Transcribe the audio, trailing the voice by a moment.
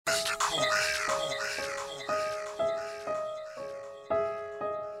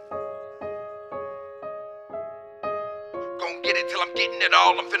it till I'm getting it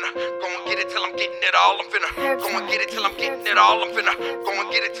all. I'm finna go and get it till I'm getting it all. I'm finna go and get it till I'm getting it all. I'm finna go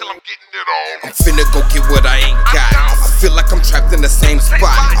and get it till I'm getting it all. I'm finna go get what I ain't got. I feel like I'm trapped in the same spot.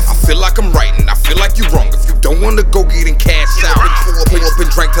 I feel like I'm right and I feel like you wrong. If you don't wanna go get and cash out, pull up and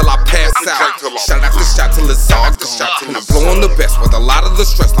drink till I pass out. Shot after shot till it's all gone. And I'm blowing the best with a lot of the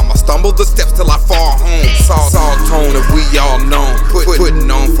stress. I'ma stumble the steps till I fall home. Saw tone and we all known. Putting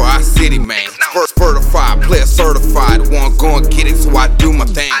on for our city, man. Certified, player certified. One go and get it, so I do my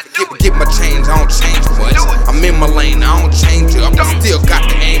thing. Get my change, I don't change much. I'm in my lane, I don't change up. I still got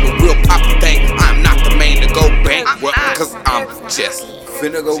the aim and we'll pop the thing. I'm not the main to go bankrupt, cause I'm just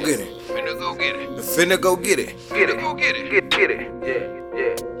finna go get it. Finna go get it. Finna go get it. Finna go get it. Get it.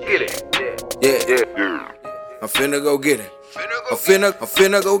 Yeah. Get it. Yeah. I'm finna go get it. I'm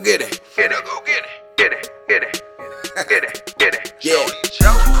finna go get it. Finna go get it. Get it. Get it. Get it. Yeah.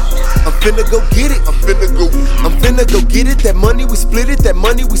 I'm finna go get it. I'm finna go get it. That money we split it. That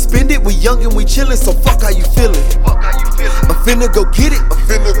money we spend it. We young and we chillin', so fuck how you feelin'. I'm finna go get it. I'm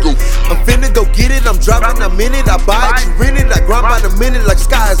finna go get it. I'm driving, I'm in it. I buy it, you rent it. I grind by the minute like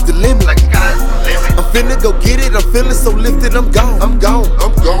sky's the limit. I'm finna go get it. I'm feeling so lifted. I'm gone.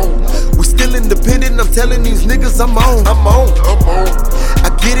 We still independent. I'm telling these niggas I'm on. I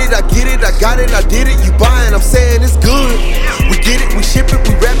get it. I got it. I did it. You buying? I'm saying it's good. We get it. We ship it.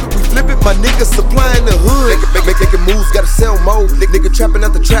 We rap it. We flip it. My niggas supplying the hood. Making moves. Gotta sell more. Nigga trapping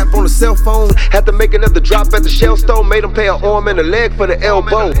out the trap on the cell phone. Had to make another drop at the shell store. Made him pay an arm and a leg for the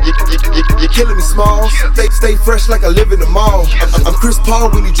elbow. You killing me small. Stay fresh like I live in the mall. I'm Chris Paul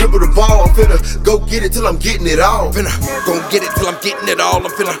when he dribble the ball. I'm finna go get it till I'm getting it all. Finna go get it till I'm getting it all.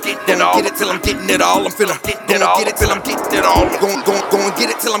 I'm finna go get it till I'm getting it all. I'm finna go get it till I'm getting it all. Go and get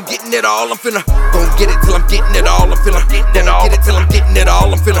it till I'm getting it all. I'm finna go get it till I'm getting it all. I'm finna go get it till I'm getting it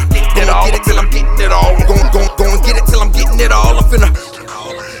all. I'm finna go get it till I'm getting it all. Go and get it till I'm getting it all. I'm finna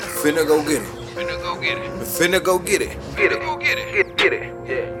go get it. Finna go get it. Get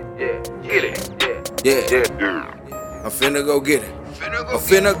it. Yeah. I'm finna go get it. I'm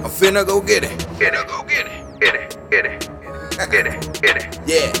finna go get it. Get it.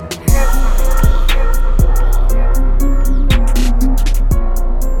 Yeah.